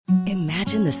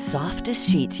Imagine the softest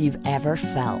sheets you've ever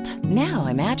felt. Now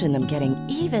imagine them getting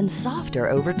even softer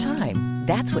over time.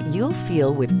 That's what you'll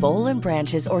feel with Boll &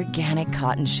 Branch's organic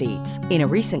cotton sheets. In a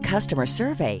recent customer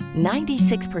survey,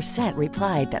 96%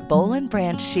 replied that Boll &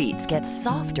 Branch sheets get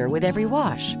softer with every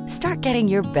wash. Start getting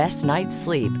your best night's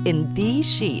sleep in these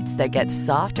sheets that get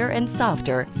softer and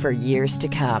softer for years to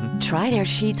come. Try their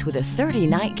sheets with a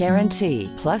 30-night guarantee.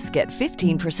 Plus, get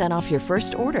 15% off your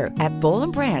first order at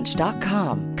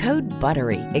bollandbranch.com. Code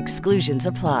BUTTERY. Exclusions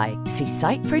apply. See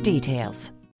site for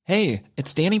details. Hey,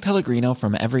 it's Danny Pellegrino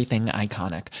from Everything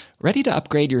Iconic. Ready to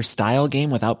upgrade your style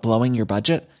game without blowing your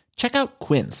budget? Check out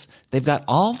Quince. They've got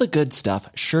all the good stuff,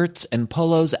 shirts and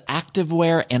polos,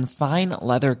 activewear, and fine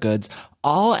leather goods,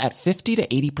 all at 50 to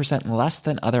 80% less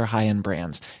than other high-end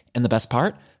brands. And the best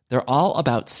part? They're all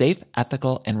about safe,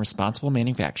 ethical, and responsible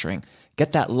manufacturing.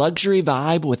 Get that luxury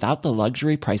vibe without the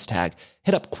luxury price tag.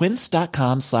 Hit up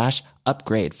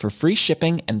quince.com/upgrade for free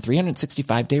shipping and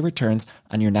 365-day returns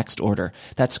on your next order.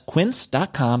 That's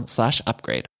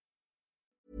quince.com/upgrade.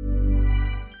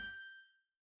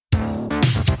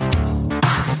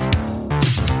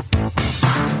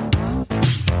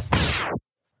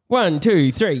 One,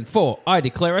 two, three, four. I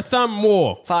declare a thumb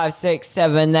war. 5, 6,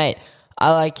 7, 8.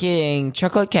 I like eating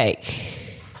chocolate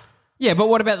cake. Yeah, but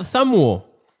what about the thumb war?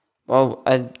 Well,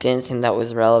 I didn't think that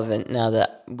was relevant now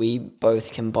that we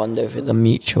both can bond over the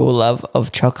mutual love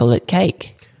of chocolate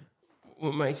cake.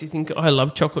 What makes you think I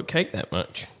love chocolate cake that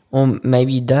much? Or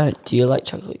maybe you don't. Do you like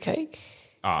chocolate cake?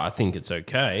 I think it's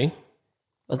okay.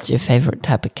 What's your favourite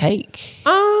type of cake?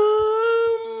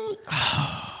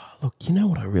 Look, you know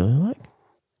what I really like?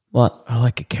 What? I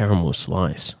like a caramel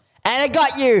slice. And I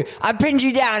got you. I pinned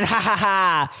you down. Ha ha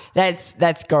ha.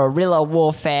 That's guerrilla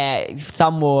warfare,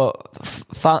 thumb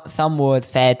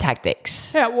warfare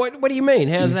tactics. Yeah, what do you mean?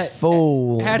 How's that?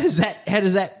 Fool. How does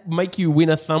that make you win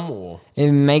a thumb war?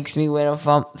 It makes me win a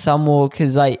thumb war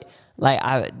because they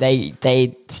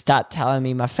start telling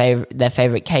me their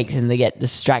favorite cakes and they get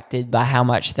distracted by how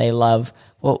much they love.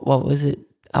 What was it?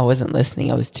 I wasn't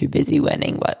listening. I was too busy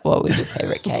winning. What was your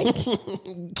favorite cake?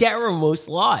 Caramel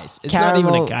slice. It's not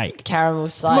even a cake. Caramel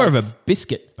slice. It's more of a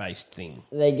biscuit-based thing.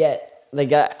 They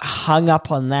got hung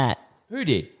up on that. Who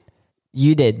did?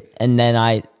 You did, and then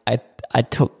I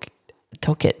took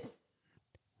it.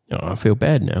 Oh, I feel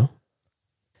bad now.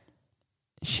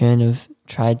 Shouldn't have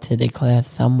tried to declare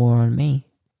thumb war on me.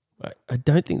 I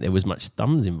don't think there was much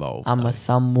thumbs involved. I'm a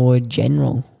thumb war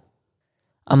general.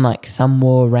 I'm like thumb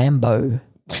war Rambo.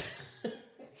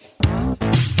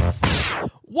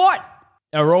 What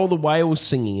are all the whales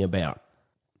singing about?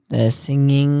 They're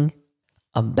singing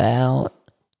about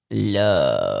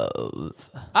love.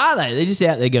 Are they? They're just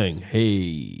out there going,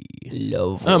 hey,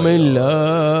 Love. I'm in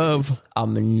love.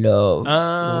 I'm in love.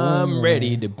 I'm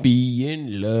ready to be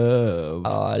in love.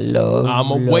 I love I'm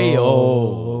a love.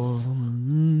 whale.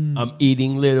 I'm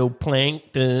eating little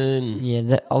plankton. Yeah,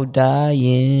 they're all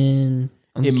dying.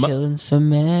 I'm killing so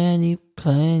many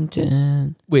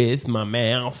plankton. With my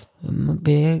mouth. With my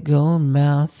big old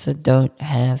mouth, I don't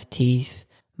have teeth.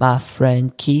 My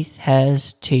friend Keith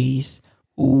has teeth.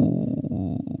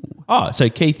 Ooh. Oh, so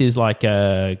Keith is like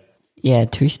a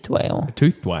toothed whale.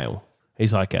 toothed whale.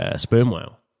 He's like a sperm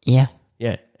whale. Yeah.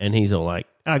 Yeah, and he's all like,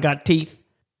 I got teeth.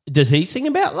 Does he sing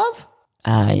about love?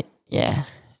 Yeah.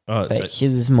 Oh, But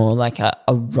his is more like a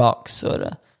rock sort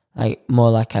of. Like more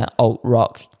like an alt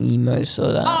rock emo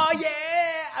sort of. Oh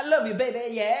yeah, I love you,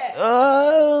 baby. Yeah.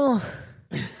 Oh,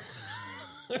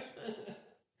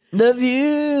 love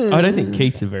you. I don't think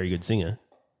Keith's a very good singer.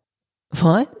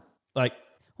 What? Like,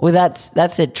 Well, that's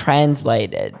it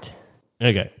translated.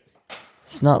 okay.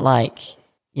 It's not like,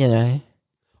 you know.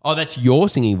 Oh, that's your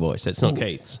singing voice. That's not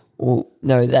Keith's. Well,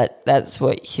 no, that's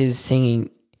what his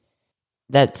singing.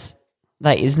 That's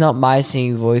like it's not my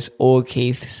singing voice or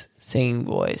Keith's singing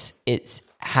voice. It's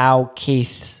how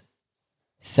Keith's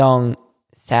song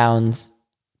sounds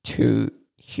to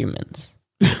humans.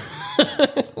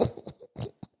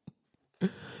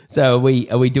 So are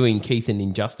we doing Keith an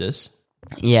injustice?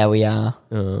 Yeah, we are.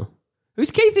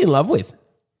 Who's Keith in love with?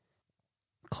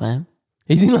 Clam.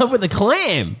 He's in love with a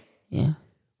clam. Yeah.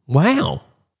 Wow.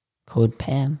 Called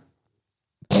Pam.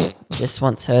 Just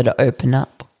wants her to open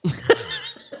up.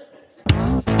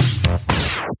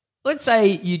 Let's say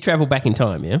you travel back in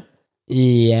time, yeah?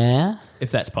 Yeah.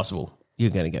 If that's possible.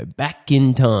 You're going to go back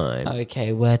in time.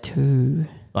 Okay, where to?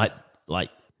 Like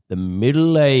the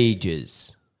Middle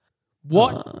Ages.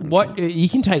 What you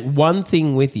can take one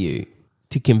thing with you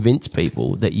to convince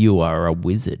people that you are a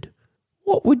wizard.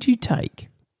 What would you take?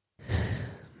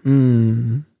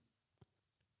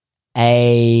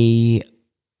 A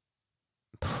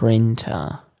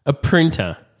printer. A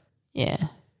printer. Yeah.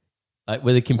 Like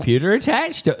with a computer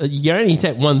attached? You can only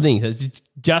take one thing, so it's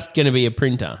just going to be a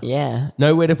printer. Yeah.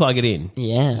 Nowhere to plug it in.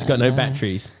 Yeah. It's got no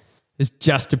batteries. It's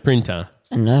just a printer.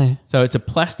 I know. So it's a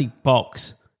plastic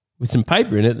box with some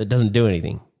paper in it that doesn't do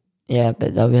anything. Yeah,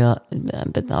 but they'll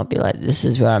be like, this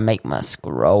is where I make my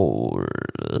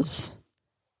scrolls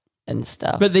and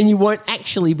stuff. But then you won't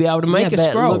actually be able to make a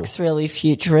scroll. It looks really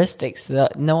futuristic, so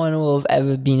that no one will have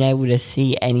ever been able to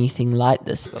see anything like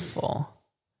this before.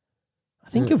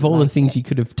 Think of all the things you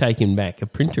could have taken back. A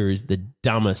printer is the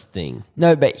dumbest thing.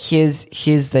 No, but here's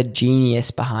the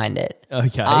genius behind it.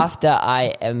 Okay. After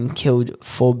I am killed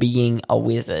for being a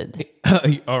wizard,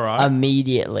 All right.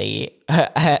 immediately,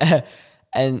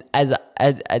 and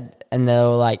and they're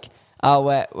like,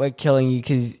 "Oh, we're killing you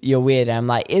because you're weird." And I'm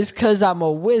like, "It's because I'm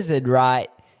a wizard, right?"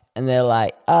 And they're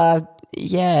like,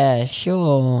 yeah,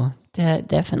 sure,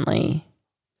 definitely."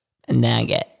 And then I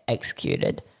get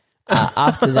executed.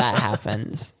 After that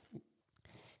happens,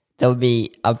 there'll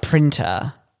be a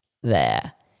printer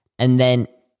there, and then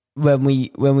when we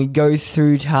go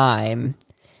through time,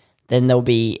 then there'll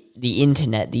be the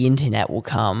internet. The internet will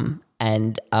come,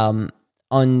 and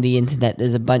on the internet,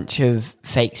 there's a bunch of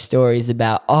fake stories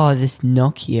about, this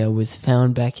Nokia was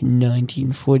found back in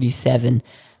 1947,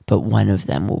 but one of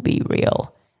them will be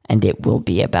real, and it will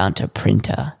be about a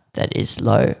printer that is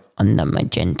low on the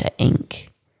magenta ink.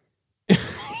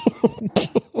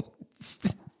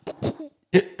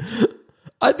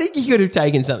 I think you could have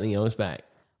taken something else back.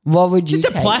 What would you Just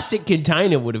a take? plastic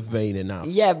container would have been enough.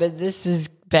 Yeah, but this is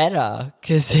better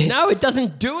because No, it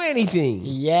doesn't do anything.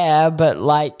 Yeah, but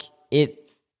like it.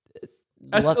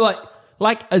 That's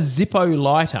like a Zippo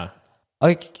lighter.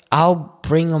 I'll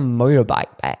bring a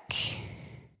motorbike back.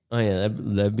 Oh yeah,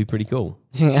 that'd be pretty cool.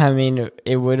 I mean,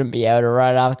 it wouldn't be able to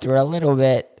run after a little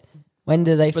bit. When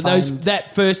do they But find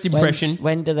that first impression?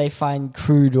 When do they find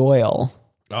crude oil?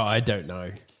 Oh, I don't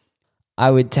know. I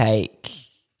would take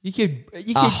You could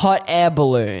a hot air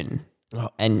balloon, Oh.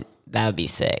 and that would be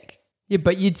sick. Yeah,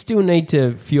 but you'd still need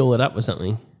to fuel it up with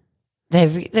something.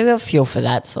 They've got fuel for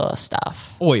that sort of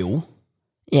stuff. Oil.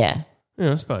 Yeah,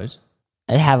 Yeah, I suppose.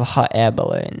 I'd have a hot air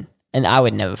balloon, and I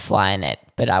would never fly in it,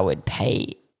 but I would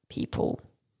pay people,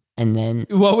 and then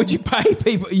What would you pay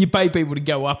people? You pay people to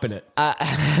go up in it.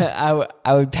 I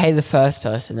would pay the first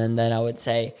person, and then I would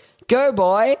say, "Go,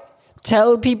 boy,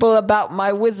 tell people about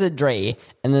my wizardry,"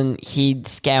 and then he'd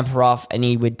scamper off, and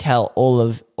he would tell all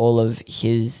of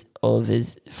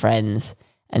his friends,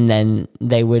 and then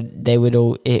they would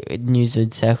all news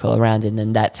would circle around, and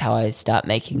then that's how I start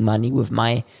making money with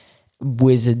my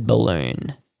wizard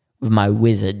balloon, with my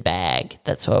wizard bag.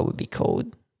 That's what it would be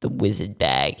called, the wizard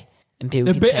bag. And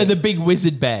people The big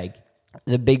wizard bag.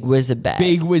 the big wizard bag.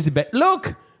 Big wizard bag.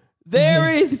 Look,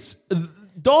 there is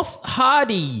Doth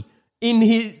Hardy in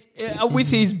his with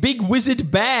his big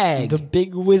wizard bag. The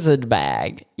big wizard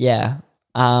bag. Yeah.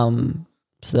 So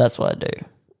that's what I do.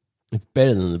 It's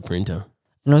better than the printer.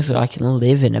 And also I can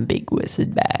live in a big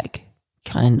wizard bag.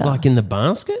 Kinda. Like in the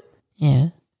basket? Yeah.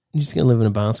 You're just gonna live in a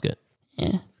basket.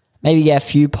 Yeah. Maybe get a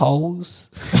few poles.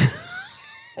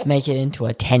 Make it into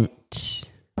a tent.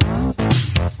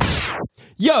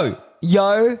 Yo,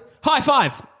 high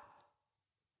five.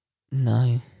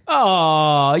 No.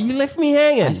 Oh, you left me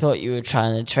hanging. I thought you were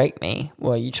trying to trick me.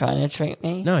 Were you trying to trick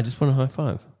me? No, I just want a high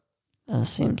five. That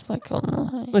seems like a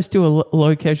lie. Let's do a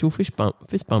low casual fist bump.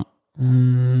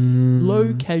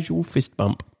 Low casual fist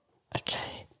bump.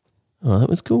 Okay. Oh, that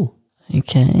was cool.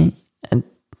 Okay. And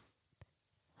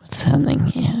what's happening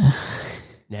here?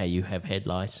 Now you have head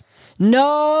lice.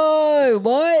 No!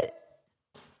 What?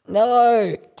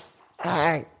 No!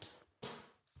 I'm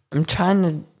trying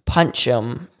to punch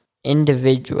them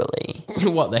individually.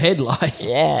 What, the head lice?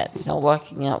 Yeah, it's not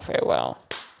working out very well.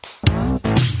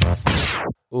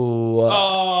 Ooh.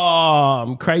 Oh,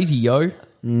 I'm crazy, yo.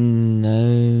 No,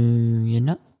 you're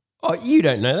not. Oh, you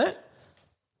don't know that?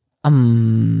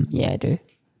 Yeah, I do.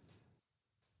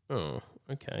 Oh,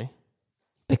 okay.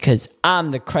 Because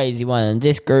I'm the crazy one in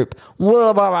this group. You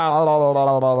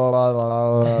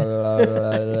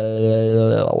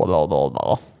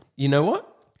know what?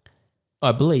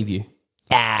 I believe you.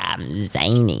 I'm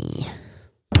zany.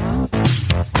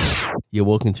 You're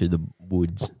walking through the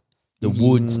woods. The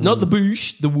woods. Not the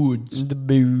bush, the woods. The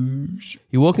bush.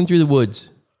 You're walking through the woods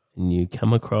and you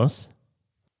come across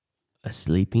a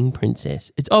sleeping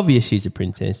princess. It's obvious she's a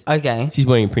princess. Okay. She's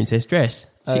wearing a princess dress.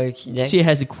 She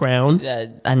has a crown.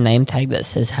 A name tag that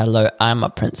says, "Hello, I'm a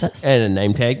princess." And a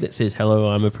name tag that says, "Hello,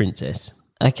 I'm a princess."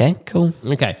 Okay, cool.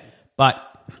 Okay. But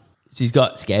she's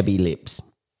got scabby lips.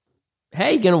 How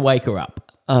are you going to wake her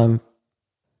up?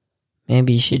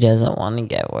 Maybe she doesn't want to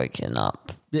get woken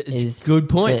up. It's a good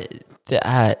point.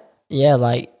 Yeah,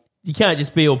 like, You can't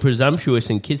just be all presumptuous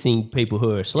and kissing people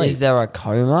who are asleep. is there a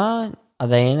coma? Are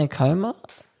they in a coma?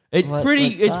 It's what's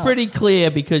up? pretty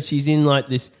clear because she's in like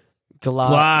this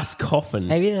glass coffin.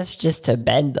 Maybe that's just her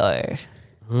bed, though.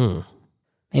 Hmm.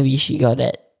 Maybe she got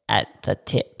it at the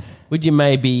tip Would you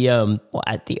maybe or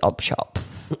at the op shop.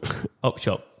 Op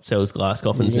Shop sells glass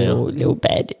coffins now? Little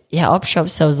bed. Yeah, op shop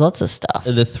sells lots of stuff.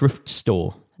 At the thrift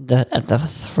store. At the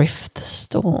thrift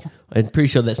store. I'm pretty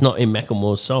sure that's not in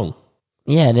Macklemore's song.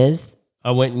 Yeah, it is.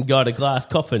 I went and got a glass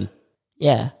coffin.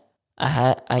 Yeah.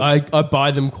 I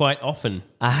buy them quite often.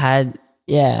 had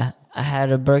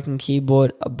a broken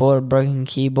keyboard. I bought a broken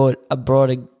keyboard. I brought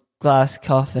a glass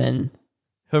coffin.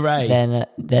 Hooray.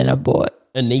 Then I bought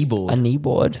A kneeboard. a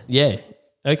kneeboard. Yeah.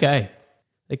 Okay.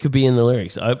 That could be in the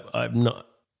lyrics. I'm not.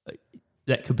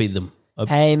 That could be them.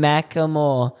 Hey,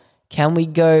 Macklemore, can we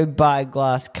go buy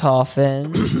glass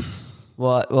coffins?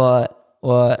 What?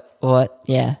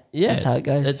 Yeah. Yeah. That's how it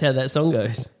goes. That's how that song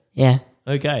goes. Yeah.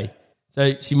 Okay.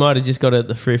 So she might have just got it at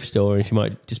the thrift store and she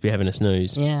might just be having a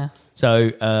snooze. Yeah.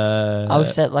 So I'll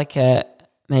set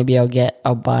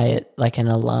I'll buy it like an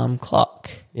alarm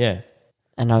clock. yeah.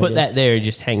 And I'll Put that just there and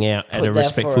just hang out at a put that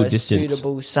respectful for a distance.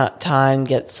 suitable time.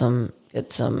 Get some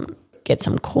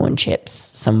corn chips,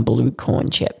 some blue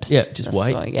corn chips. Yeah, just That's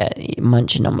wait. what I get.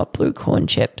 Munching on my blue corn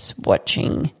chips,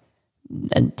 watching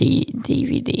a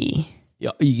DVD.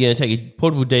 You're going to take a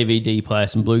portable DVD player,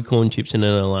 some blue corn chips and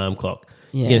an alarm clock.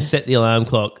 Yeah. You're going to set the alarm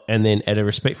clock and then at a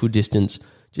respectful distance,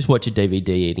 just watch a DVD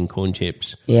eating corn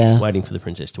chips. Yeah. Waiting for the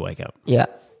princess to wake up. Yeah,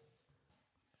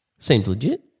 Seems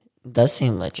legit. does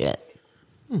seem legit.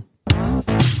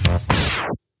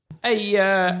 Hey,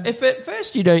 if at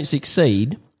first you don't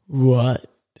succeed, What?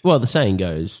 well, the saying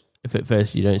goes, if at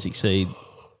first you don't succeed,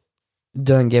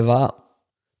 Don't give up.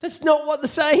 that's not what the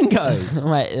saying goes.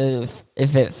 Wait,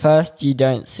 if at first you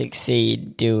don't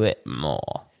succeed, do it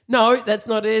more. No, that's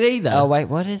not it either. Oh wait,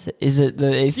 what is it? Is it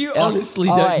the if You honestly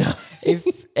don't know. If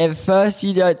at first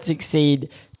you don't succeed,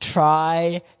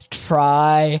 try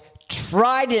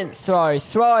trident throw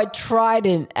a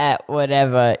trident at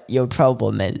whatever your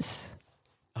problem is.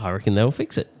 I reckon they'll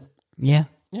fix it. Yeah,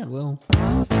 Yeah. Well,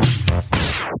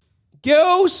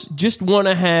 Girls just want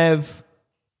to have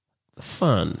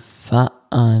fun. fun.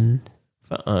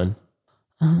 Fun.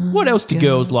 What else do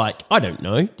girls like? I don't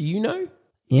know. Do you know?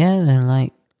 Yeah, they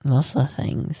like lots of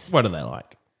things. What do they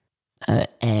like?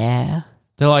 Air.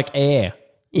 They like air.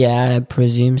 Yeah, I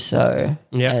presume so.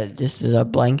 Yeah. Just as a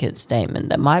blanket statement.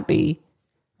 There might be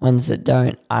ones that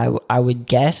don't. I would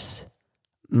guess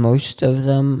most of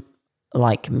them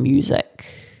like music.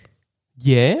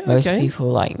 Yeah, Most okay.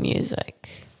 people like music.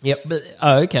 Yep, but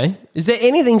okay. Is there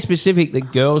anything specific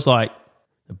that girls like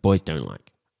that boys don't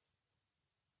like?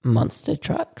 Monster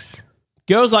trucks.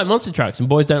 Girls like monster trucks and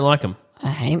boys don't like them. I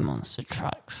hate monster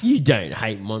trucks. You don't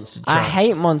hate monster trucks. I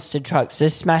hate monster trucks. They're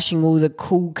smashing all the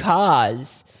cool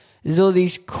cars. There's all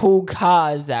these cool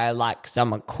cars that are like, 'cause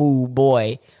I'm a cool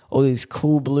boy. All these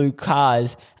cool blue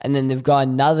cars. And then they've got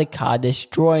another car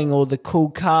destroying all the cool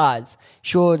cars.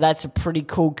 Sure, that's a pretty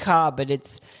cool car, but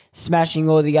it's smashing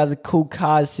all the other cool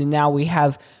cars. So now we've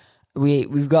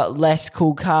got less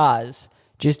cool cars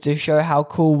just to show how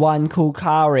cool one cool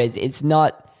car is. It's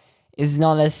not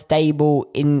a stable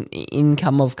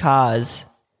income of cars.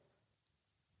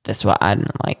 That's why I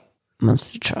don't like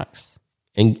monster trucks.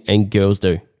 And girls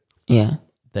do. Yeah.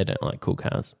 They don't like cool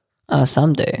cars.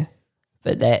 Some do.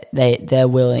 But they're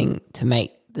willing to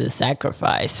make the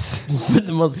sacrifice. But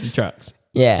the monster trucks.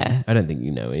 Yeah. I don't think you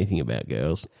know anything about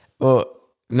girls. Well,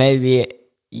 maybe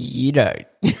you don't.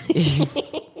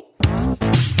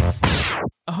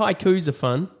 Haikus are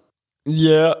fun.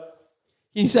 Yeah.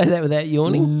 Can you say that without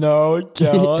yawning? No, I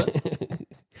can't.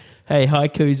 Hey,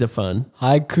 haikus are fun.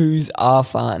 Haikus are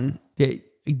fun. Do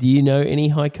you know any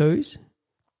haikus?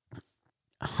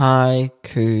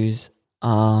 Haikus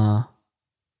are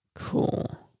cool.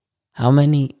 How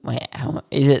many? Wait,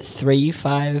 is it 3,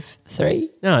 5, 3?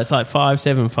 No, it's like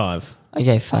 575.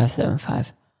 Okay,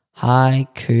 575.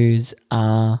 Haikus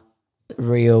are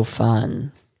real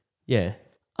fun. Yeah.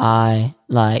 I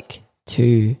like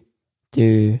to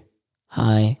do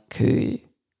haikus.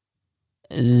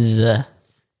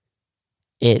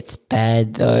 It's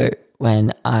bad though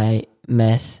when I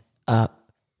mess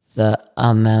up the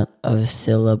amount of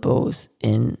syllables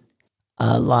in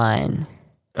a line.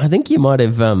 I think you might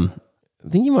have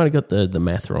got the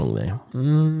math wrong there.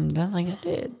 Don't think I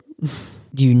did.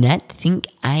 Do you not think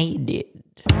I did?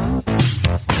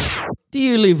 Do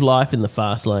you live life in the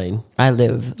fast lane? I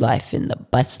live life in the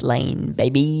bus lane,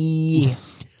 baby.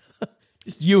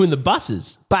 Just you and the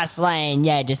buses. Bus lane,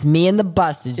 yeah, just me and the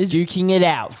buses duking it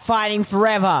out, fighting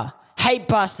forever. Hate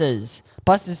buses.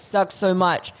 Buses suck so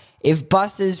much. If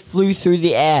buses flew through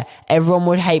the air, everyone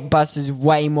would hate buses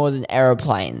way more than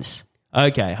aeroplanes.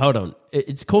 Okay, hold on.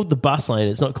 It's called the bus lane.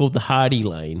 It's not called the Hardy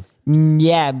lane.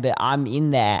 Yeah, but I'm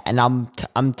in there and I'm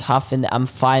tough and I'm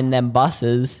fighting them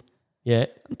buses. Yeah.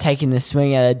 I'm taking the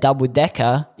swing at a double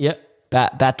decker. Yep.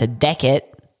 About to deck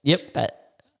it. Yep.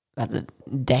 About to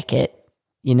deck it.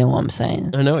 You know what I'm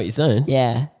saying? I know what you're saying.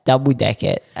 Yeah, double deck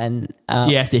it. And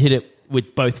Do you have to hit it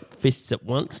with both fists at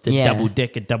once to double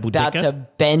decker? About to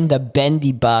bend the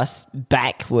bendy bus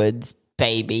backwards,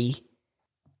 baby.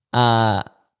 What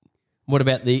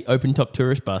about the open top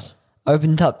tourist bus?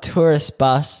 Open top tourist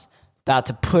bus. About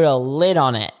to put a lid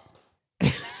on it.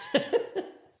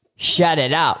 Shut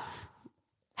it up.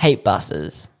 Hate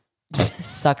buses.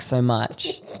 Sucks so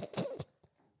much.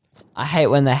 I hate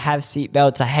when they have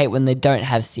seatbelts. I hate when they don't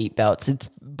have seatbelts.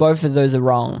 Both of those are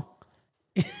wrong.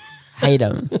 Hate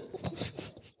them.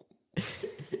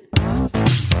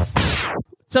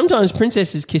 Sometimes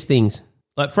princesses kiss things,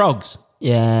 like frogs.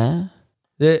 Yeah.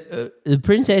 The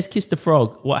princess kissed the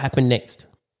frog. What happened next?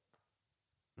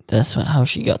 That's how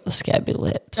she got the scabby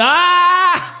lips.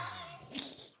 Ah!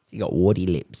 She got warty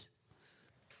lips.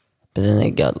 But then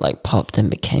they got like popped and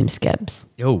became scabs.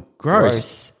 Oh,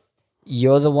 gross.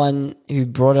 You're the one who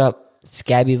brought up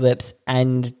scabby lips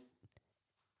and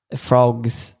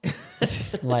frogs.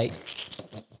 Like,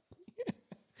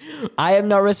 I am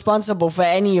not responsible for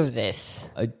any of this.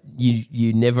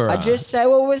 You never are. I just say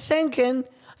what we're thinking.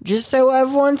 Just say what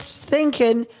everyone's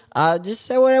thinking. Just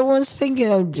say what everyone's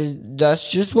thinking. That's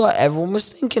just what everyone was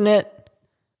thinking it.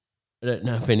 I don't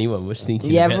know if anyone was thinking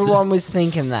Yeah, about everyone this. was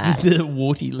thinking that. The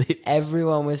warty lips.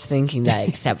 Everyone was thinking that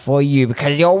except for you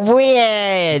because you're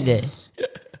weird.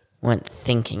 Weren't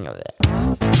thinking of it.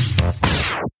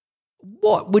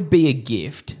 What would be a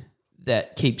gift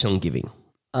that keeps on giving?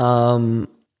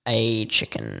 A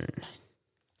chicken.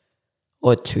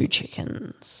 Or 2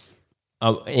 chickens.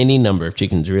 Any number of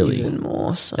chickens, really. Even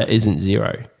more so. That isn't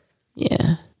 0.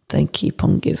 Yeah. They keep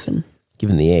on giving.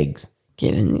 Given the eggs.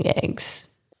 Giving the eggs.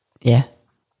 Yeah.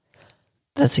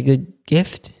 That's a good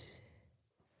gift.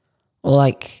 Or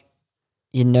like,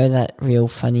 you know that real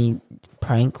funny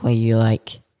prank where you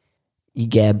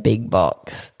get a big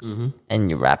box and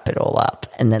you wrap it all up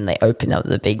and then they open up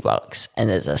the big box and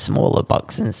there's a smaller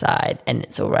box inside and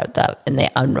it's all wrapped up and they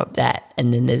unwrap that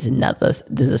and then there's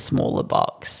a smaller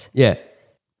box. Yeah.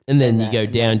 And then you go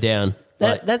down.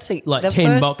 That's like 10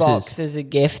 10 boxes. Box is a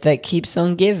gift that keeps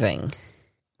on giving.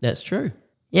 That's true.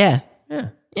 Yeah. Yeah.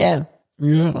 Yeah.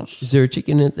 Yes. Is there a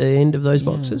chicken at the end of those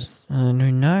boxes? I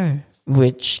don't know.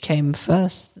 Which came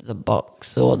first, the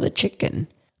box or the chicken?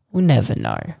 We'll never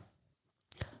know.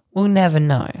 We'll never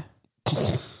know.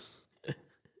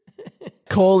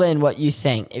 Call in what you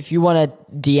think. If you want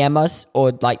to DM us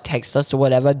or like text us or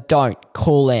whatever, don't.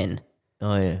 Call in.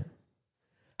 Oh, yeah.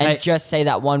 And just say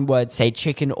that one word. Say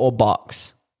chicken or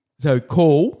box. So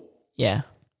call Yeah.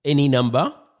 any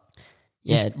number.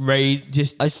 Yeah.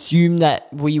 Just Assume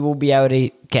that we will be able to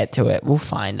get to it. We'll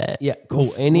find it. Yeah,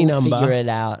 call any number. Figure it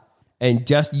out. And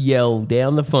just yell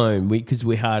down the phone because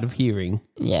we're hard of hearing.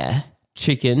 Yeah.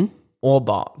 Chicken. Or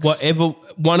box. Whatever,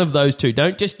 one of those two.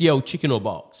 Don't just yell chicken or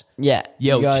box. Yeah.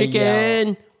 Yell You gotta chicken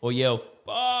yell. or yell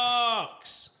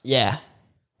box. Yeah.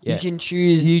 Yeah. You can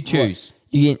choose. You choose.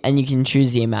 You can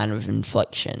choose the amount of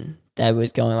inflection. That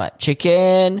was going like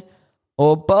chicken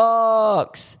or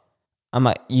box. I'm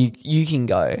like, you can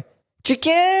go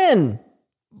chicken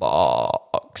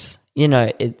box. You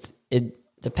know,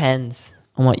 it depends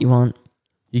on what you want.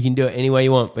 You can do it any way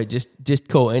you want, but just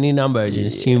call any number and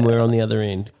assume we're on the other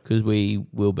end because we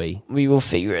will be. We will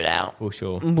figure it out. For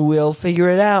sure. We'll figure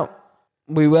it out.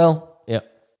 We will. Yep.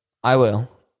 I will.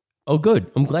 Oh, good.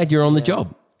 I'm glad you're on the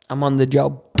job. I'm on the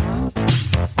job.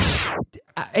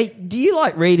 Hey, do you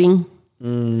like reading?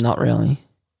 Not really.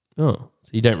 Oh, so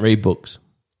you don't read books?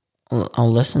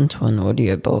 I'll listen to an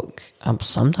audiobook. I'll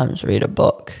sometimes read a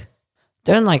book.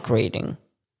 Don't like reading.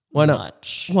 Why not?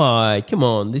 Much. Why? Come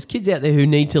on. There's kids out there who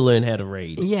need to learn how to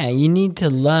read Yeah, you need to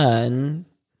learn.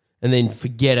 and then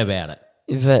forget about it.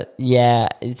 But yeah,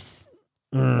 it's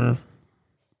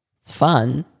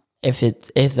fun if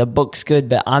the book's good.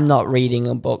 But I'm not reading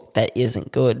a book that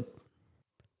isn't good.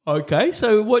 Okay,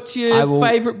 so what's your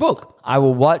favourite book? I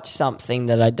will watch something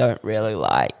that I don't really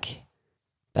like,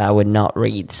 but I would not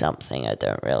read something I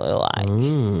don't really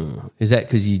like. Is that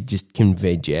because you just can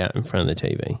veg out in front of the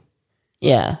TV?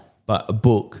 Yeah, But a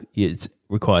book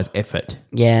requires effort.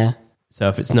 yeah, So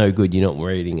if it's no good, you're not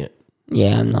reading it.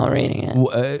 yeah. I'm not reading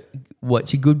it.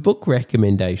 what's your good book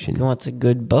recommendation? What's a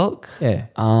good book? Yeah.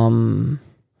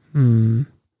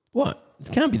 What?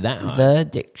 It can't be that hard. The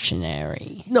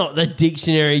Dictionary. Not the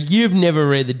dictionary. You've never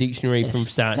read the dictionary from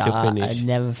start to finish. I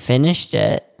never finished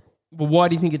it Well, why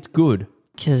do you think it's good?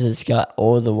 because it's got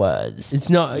all the words. It's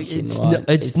not. It's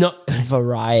not.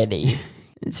 variety.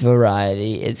 It's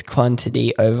variety. It's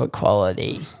quantity over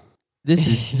quality. This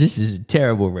is a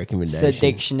terrible It's recommendation. the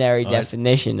dictionary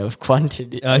definition of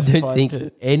quantity. I of don't think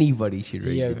quantity anybody should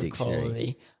read the over dictionary.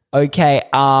 quality. Okay.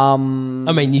 I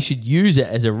mean, you should use it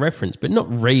as a reference, but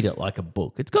not read it like a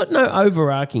book. It's got no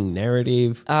overarching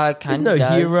narrative. There's Kind no of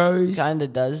does. heroes. Kind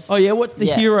of does. Oh yeah, what's the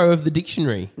Yeah. hero of the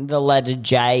dictionary? The letter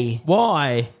J.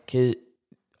 Why?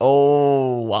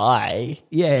 Why?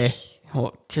 Yeah.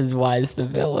 Because why is the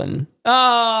villain?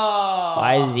 Oh.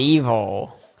 Why is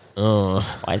evil? Oh.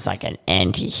 Why is like an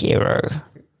anti-hero?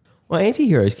 Well,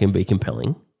 anti-heroes can be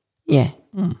compelling. Yeah.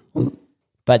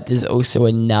 But there's also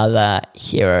another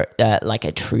hero, like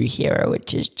a true hero,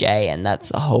 which is Jay, and that's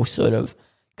the whole sort of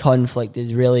conflict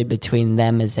is really between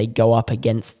them as they go up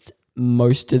against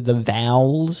most of the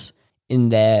vowels as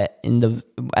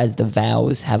the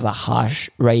vowels have a harsh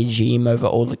regime over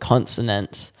all the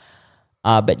consonants.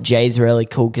 But Jay's really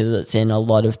cool because it's in a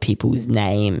lot of people's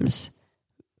names,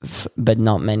 but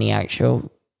not many actual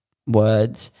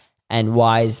words. And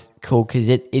Y's cool because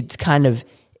it's kind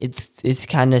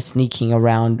of sneaking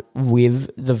around with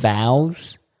the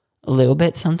vowels a little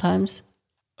bit sometimes.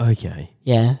 Okay.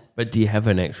 Yeah. But do you have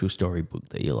an actual storybook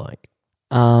that you like?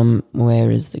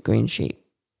 Where is the green sheep?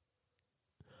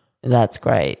 That's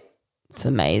great. It's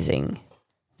amazing.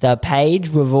 The page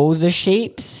with all the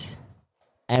sheeps,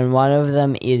 and one of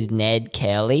them is Ned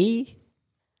Kelly.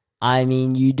 I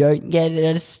mean, you don't get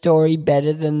a story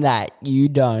better than that. You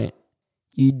don't.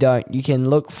 You can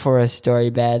look for a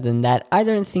story better than that. I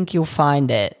don't think you'll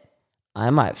find it. I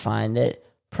might find it.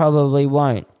 Probably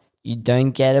won't. You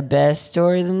don't get a better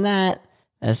story than that.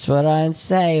 That's what I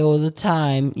say all the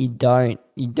time. You don't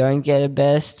get a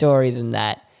better story than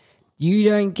that. You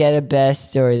don't get a better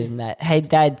story than that. Hey,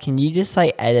 Dad, can you just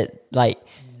edit,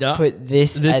 No, put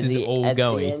this This at is the, all at the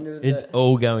going. end of It's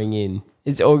all going in.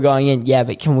 It's all going in. Yeah,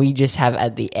 but can we just have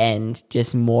at the end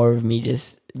just more of me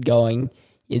just going,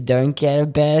 you don't get a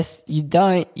best, you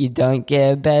don't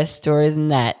get a better story than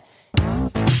that.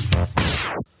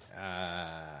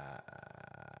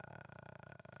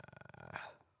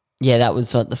 Yeah, that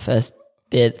was what the first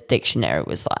bit of the dictionary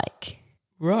was like.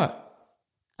 Right.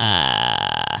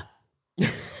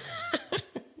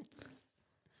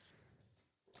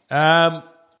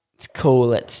 It's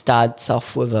cool. It starts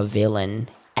off with a villain,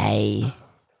 A.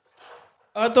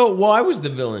 I thought Y was the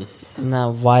villain. No,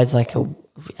 Y is like a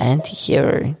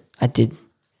anti-hero. I did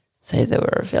say they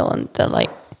were a villain.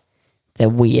 They're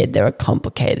weird. They're a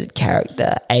complicated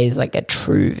character. A is like a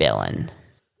true villain.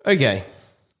 Okay.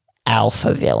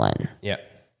 Alpha villain. Yeah.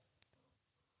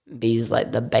 B is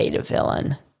like the beta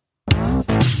villain.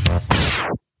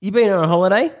 You been on a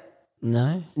holiday?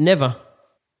 No? Never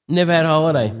had a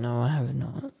holiday. No, I have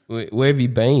not. Where have you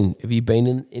been? Have you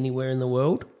been anywhere in the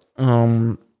world?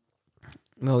 Well,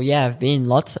 yeah, I've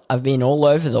been all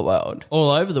over the world. All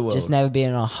over the world. Just never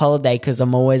been on a holiday because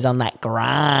I'm always on that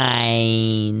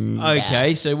grind.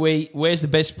 Okay, so where's the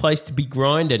best place to be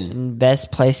grinding? And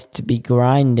best place to be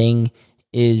grinding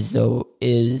is the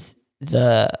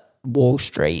Wall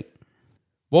Street.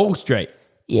 Wall Street.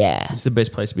 Yeah. It's the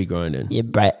best place to be grinding.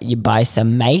 You buy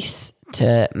some mace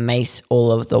to mace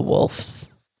all of the wolves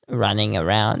running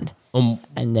around. And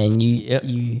then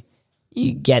you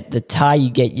get the tie,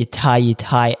 you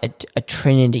tie a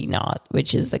Trinity knot,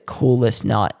 which is the coolest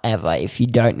knot ever. If you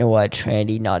don't know what a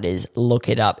Trinity knot is, look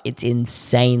it up. It's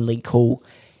insanely cool.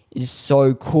 It's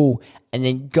so cool. And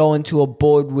then go into a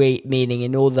board meeting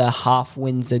and all the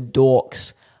half-Windsor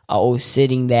dorks are all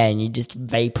sitting there and you just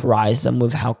vaporize them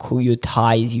with how cool your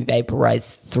tie is. You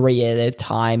vaporize 3 at a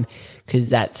time because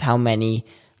that's how many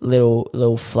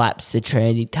little flaps the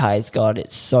Trinity tie's got.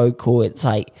 It's so cool. It's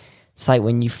like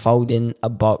when you fold in a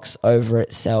box over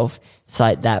itself. It's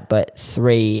like that, but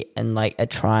 3 and like a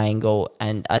triangle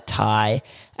and a tie.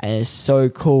 And it's so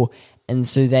cool. And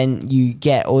so then you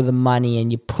get all the money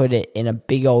and you put it in a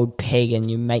big old pig and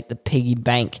you make the piggy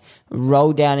bank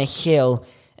roll down a hill.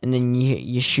 And then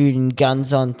you're shooting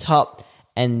guns on top.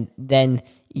 And then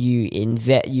you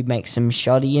make some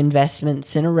shoddy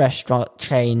investments in a restaurant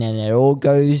chain and it all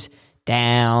goes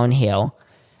downhill.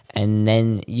 And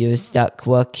then you're stuck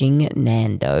working at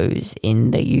Nando's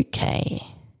in the UK.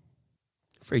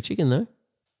 Free chicken, though?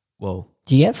 Well,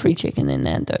 Do you get free chicken in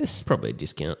Nando's? probably a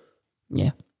discount.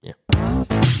 Yeah. Yeah.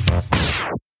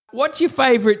 What's your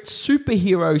favourite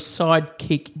superhero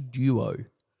sidekick duo?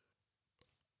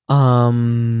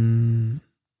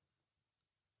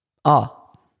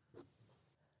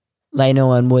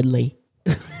 Leno and Woodley.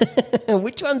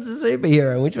 Which one's the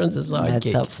superhero and which one's the sidekick?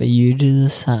 That's up for you to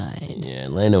decide. Yeah,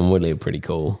 Leno and Woodley are pretty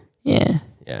cool. Yeah.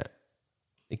 Yeah.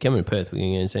 They're coming to Perth. We're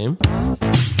going to go and see them.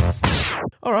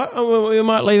 All right. Well, we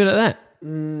might leave it at that.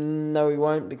 No, we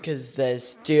won't, because there's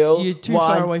still You're too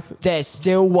far away from... There's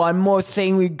still one more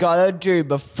thing we gotta do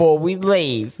before we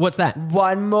leave. What's that?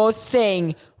 One more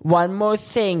thing,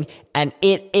 and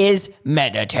it is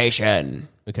meditation.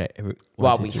 Okay.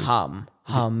 While we hum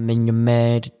in your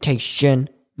meditation.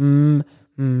 If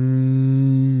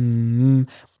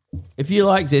you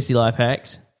like Zesty Life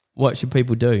Hacks, what should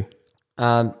people do?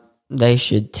 They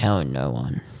should tell no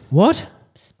one. What?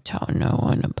 Tell no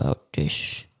one about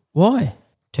this. Why?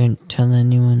 Don't tell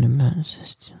anyone about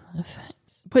Zesty Life Hacks.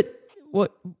 But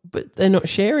what? But they're not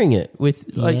sharing it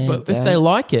with. But if they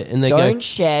like it and they don't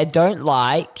share, don't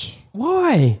like.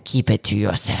 Why? Keep it to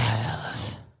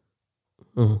yourself.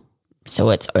 So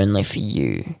it's only for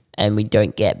you, and we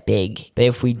don't get big. But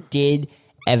if we did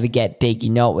ever get big, you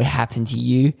know what would happen to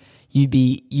you? You'd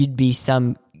be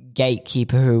some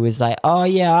gatekeeper who was like, oh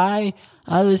yeah, I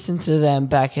listened to them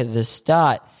back at the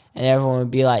start, and everyone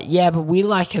would be like, yeah, but we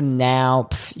like them now.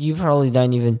 You probably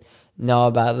don't even know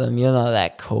about them. You're not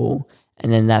that cool.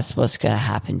 And then that's what's going to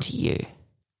happen to you.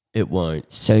 It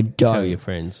won't. So don't tell your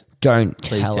friends.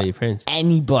 Please tell your friends.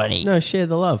 Anybody. No, share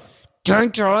the love.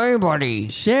 Don't tell anybody.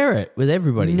 Share it with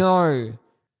everybody. No.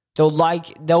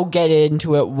 They'll get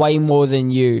into it way more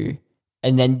than you.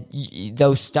 And then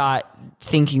they'll start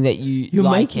thinking that you're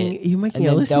making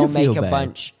our listener feel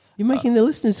bad. You're making the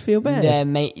listeners feel bad.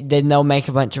 Then they'll make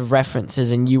a bunch of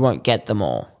references and you won't get them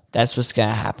all. That's what's going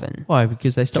to happen. Why?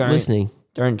 Because they stop listening.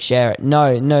 Don't share it.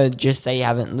 No, just they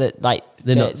haven't they're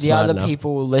not the other enough.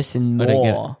 People will listen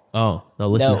more. Oh, they'll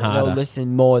listen harder. They'll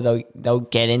listen more. They'll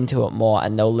get into it more,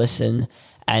 and they'll listen,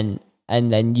 and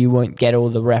then you won't get all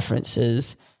the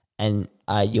references, and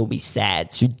you'll be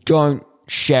sad. So don't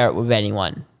share it with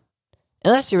anyone,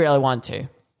 unless you really want to.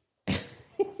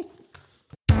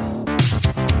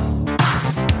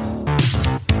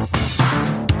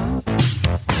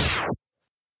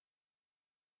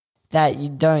 That you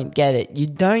don't get it. You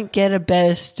don't get a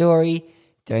better story.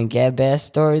 Don't get a better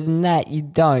story than that. You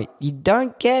don't. You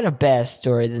don't get a better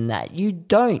story than that. You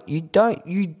don't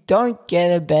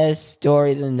get a better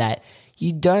story than that.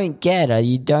 You don't get a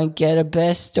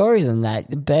better story than that.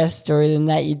 The best story than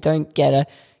that. You don't get a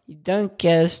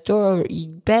story.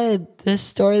 The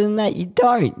story than that. You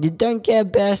don't get a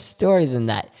better story than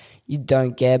that. You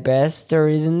don't get a better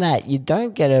story than that. You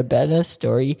don't get a better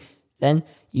story than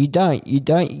you don't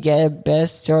get a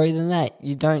best story than that.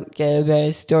 You don't get a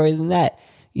better story than that.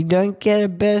 You don't get a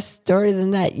best story than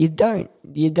that. You don't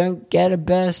get a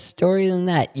best story than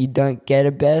that. You don't get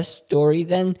a best story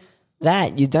than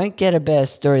that. You don't get a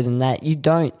best story than that. You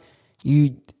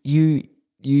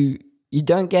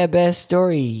don't get a best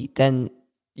story than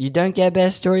you don't get a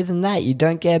best story than that. You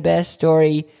don't get a best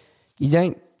story. You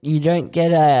don't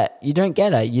get a best story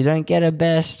than that. You don't get a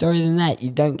best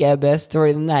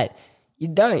story than that. You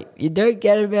don't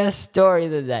get a best story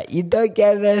than that. You don't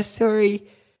get a best story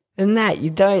than that.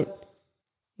 You don't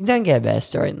get a better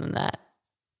story than that.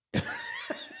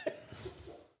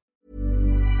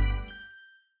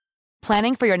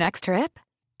 Planning for your next trip?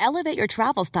 Elevate your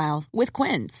travel style with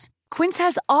Quince. Quince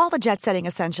has all the jet-setting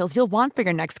essentials you'll want for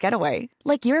your next getaway,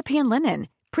 like European linen,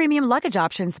 premium luggage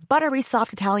options, buttery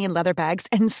soft Italian leather bags,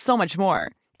 and so much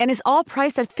more. And is all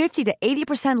priced at 50 to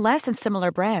 80% less than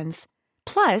similar brands.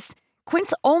 Plus,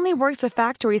 Quince only works with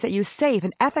factories that use safe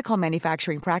and ethical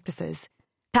manufacturing practices.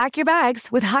 Pack your bags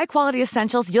with high-quality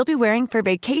essentials you'll be wearing for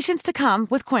vacations to come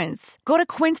with Quince. Go to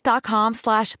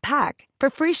quince.com/pack for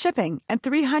free shipping and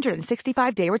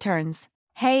 365-day returns.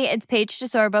 Hey, it's Paige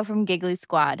DeSorbo from Giggly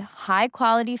Squad. High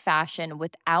quality fashion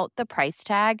without the price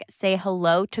tag. Say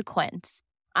hello to Quince.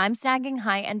 I'm snagging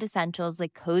high-end essentials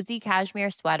like cozy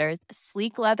cashmere sweaters,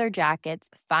 sleek leather jackets,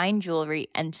 fine jewelry,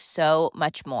 and so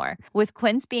much more. With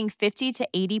Quince being 50 to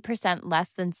 80%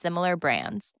 less than similar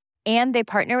brands. And they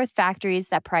partner with factories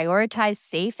that prioritize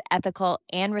safe, ethical,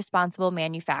 and responsible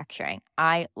manufacturing.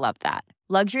 I love that.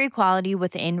 Luxury quality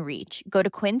within reach. Go to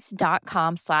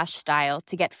quince.com/style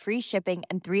to get free shipping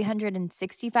and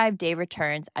 365-day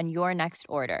returns on your next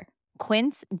order.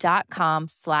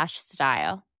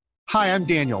 Quince.com/style. Hi, I'm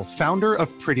Daniel, founder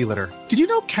of Pretty Litter. Did you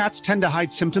know cats tend to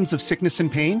hide symptoms of sickness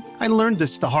and pain? I learned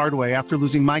this the hard way after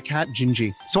losing my cat,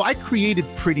 Gingy. So I created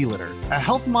Pretty Litter, a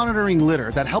health monitoring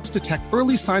litter that helps detect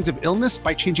early signs of illness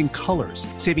by changing colors,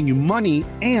 saving you money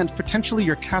and potentially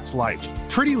your cat's life.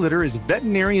 Pretty Litter is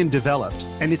veterinarian developed,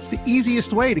 and it's the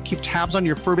easiest way to keep tabs on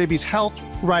your fur baby's health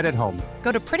right at home.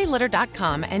 Go to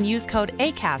prettylitter.com and use code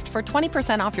ACAST for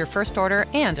 20% off your first order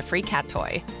and a free cat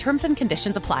toy. Terms and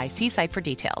conditions apply. See site for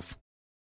details.